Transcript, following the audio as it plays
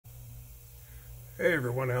Hey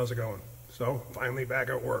everyone, how's it going? So, finally back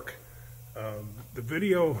at work. The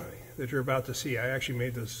video that you're about to see, I actually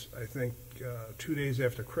made this, I think, 2 days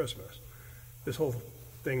after Christmas. This whole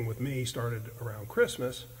thing with me started around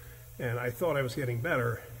Christmas, and I thought I was getting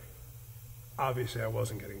better. Obviously, I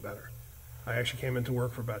wasn't getting better. I actually came into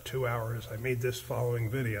work for about 2 hours. I made this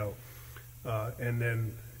following video, and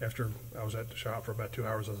then after I was at the shop for about 2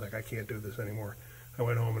 hours, I was like, I can't do this anymore. I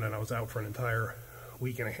went home, and then I was out for an entire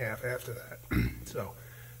week and a half after that. So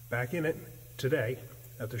back in it today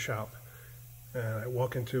at the shop, and I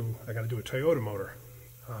walk into, I got to do a Toyota motor.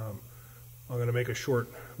 I'm going to make a short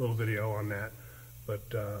little video on that, but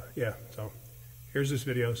yeah, so here's this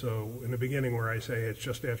video. So in the beginning where I say it's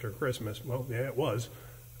just after Christmas, well, yeah, it was,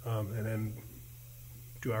 and then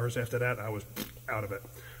 2 hours after that I was out of it.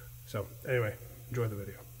 So anyway, enjoy the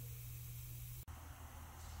video.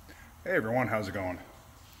 Hey everyone, how's it going?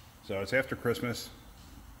 So it's after Christmas.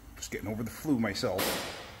 Just getting over the flu myself.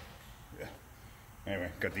 Yeah.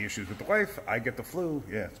 Anyway, got the issues with the wife. I get the flu.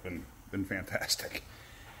 Yeah, it's been fantastic.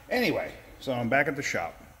 Anyway, so I'm back at the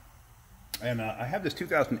shop, and I have this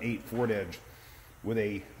 2008 Ford Edge with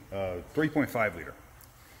a 3.5 liter.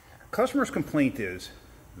 Customer's complaint is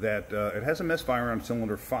that it has a misfire on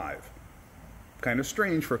cylinder 5. Kind of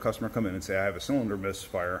strange for a customer to come in and say I have a cylinder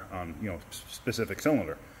misfire on specific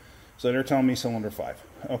cylinder. So they're telling me cylinder 5.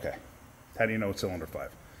 Okay, how do you know it's cylinder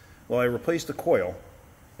 5? Well, I replaced the coil,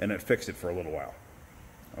 and it fixed it for a little while.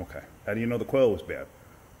 Okay. How do you know the coil was bad?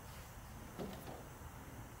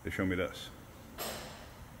 They show me this.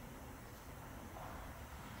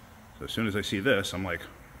 So as soon as I see this, I'm like,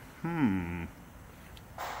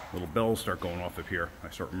 little bells start going off up here. I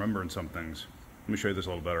start remembering some things. Let me show you this a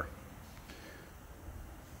little better.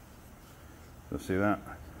 So see that?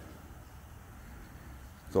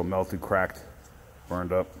 It's all melted, cracked,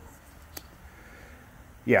 burned up.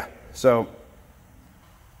 Yeah, so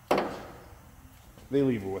they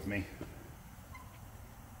leave it with me,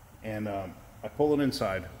 and I pull it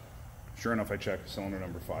inside. Sure enough, I check cylinder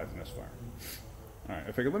number 5 misfire. All right,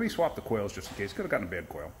 I figured let me swap the coils just in case. Could have gotten a bad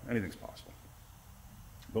coil. Anything's possible.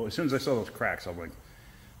 But as soon as I saw those cracks, I was like,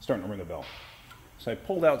 starting to ring a bell. So I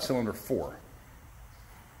pulled out cylinder 4.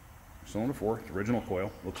 Cylinder 4, the original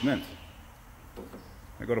coil, looks mint.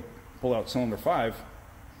 I go to pull out cylinder 5,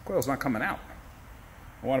 coil's not coming out.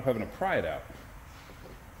 I wound up having to pry it out.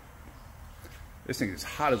 This thing is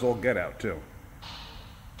hot as all get out too.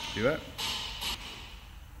 See that?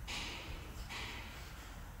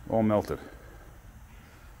 All melted.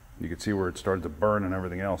 You can see where it started to burn and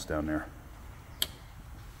everything else down there.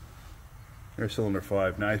 There's cylinder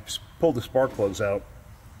 5. Now I pulled the spark plugs out.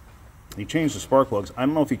 He changed the spark plugs. I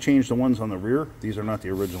don't know if he changed the ones on the rear. These are not the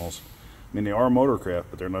originals. I mean, they are Motorcraft,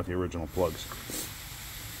 but they're not the original plugs.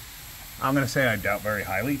 I'm going to say I doubt very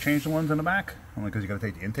highly he changed the ones in the back, only because you got to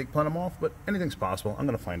take the intake plenum off, but anything's possible. I'm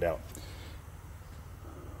going to find out.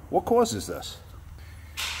 What causes this?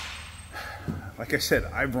 Like I said,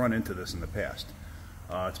 I've run into this in the past.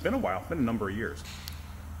 It's been a while, it's been a number of years.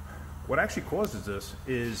 What actually causes this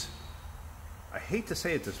is, I hate to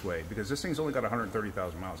say it this way, because this thing's only got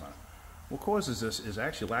 130,000 miles on it. What causes this is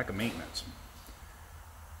actually lack of maintenance.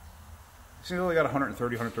 This thing's only got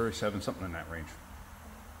 130, 137, something in that range.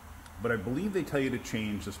 But I believe they tell you to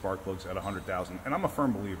change the spark plugs at 100,000, and I'm a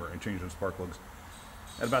firm believer in changing the spark plugs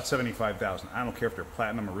at about 75,000. I don't care if they're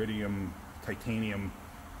platinum, iridium, titanium,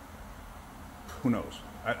 who knows?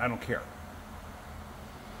 I don't care.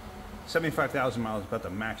 75,000 miles is about the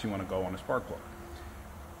max you want to go on a spark plug.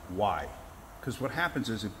 Why? Because what happens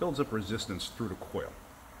is it builds up resistance through the coil.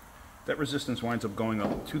 That resistance winds up going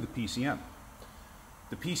up to the PCM.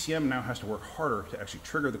 The PCM now has to work harder to actually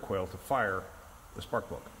trigger the coil to fire the spark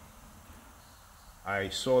plug. I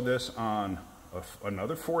saw this on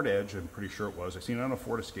another Ford Edge, I'm pretty sure it was. I've seen it on a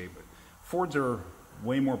Ford Escape. But Fords are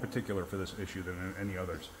way more particular for this issue than any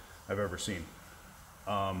others I've ever seen.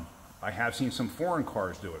 I have seen some foreign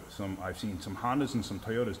cars do it. I've seen some Hondas and some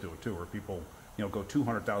Toyotas do it too, where people go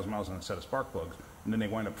 200,000 miles on a set of spark plugs, and then they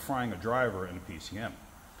wind up frying a driver in a PCM.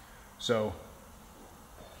 So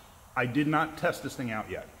I did not test this thing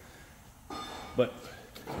out yet, but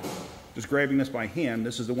just grabbing this by hand,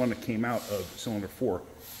 this is the one that came out of cylinder 4.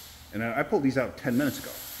 And I pulled these out 10 minutes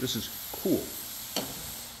ago. This is cool.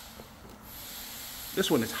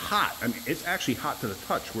 This one is hot. I mean, it's actually hot to the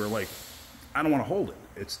touch where, like, I don't want to hold it.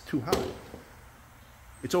 It's too hot.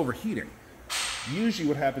 It's overheating. Usually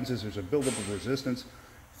what happens is there's a buildup of resistance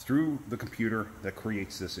through the computer that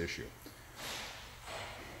creates this issue.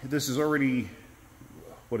 This is already,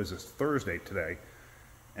 what is this, Thursday today.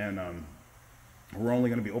 And we're only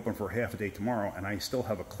going to be open for half a day tomorrow, and I still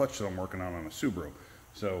have a clutch that I'm working on a Subaru.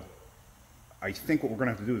 So I think what we're going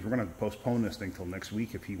to have to do is we're going to postpone this thing till next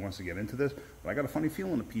week if he wants to get into this. But I got a funny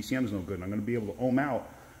feeling the PCM is no good, and I'm going to be able to ohm out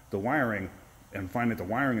the wiring and find that the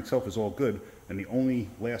wiring itself is all good, and the only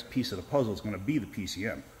last piece of the puzzle is going to be the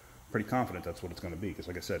PCM. Pretty confident that's what it's going to be, because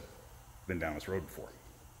like I said, I've been down this road before.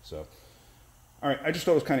 So, all right, I just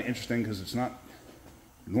thought it was kind of interesting because it's not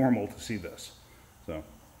normal to see this. So,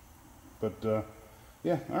 but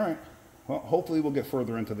yeah, all right. Well, hopefully we'll get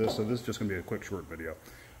further into this. So this is just going to be a quick, short video.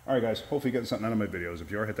 All right, guys. Hopefully you're getting something out of my videos. If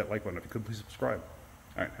you are, hit that like button. If you could, please subscribe.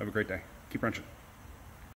 All right. Have a great day. Keep wrenching.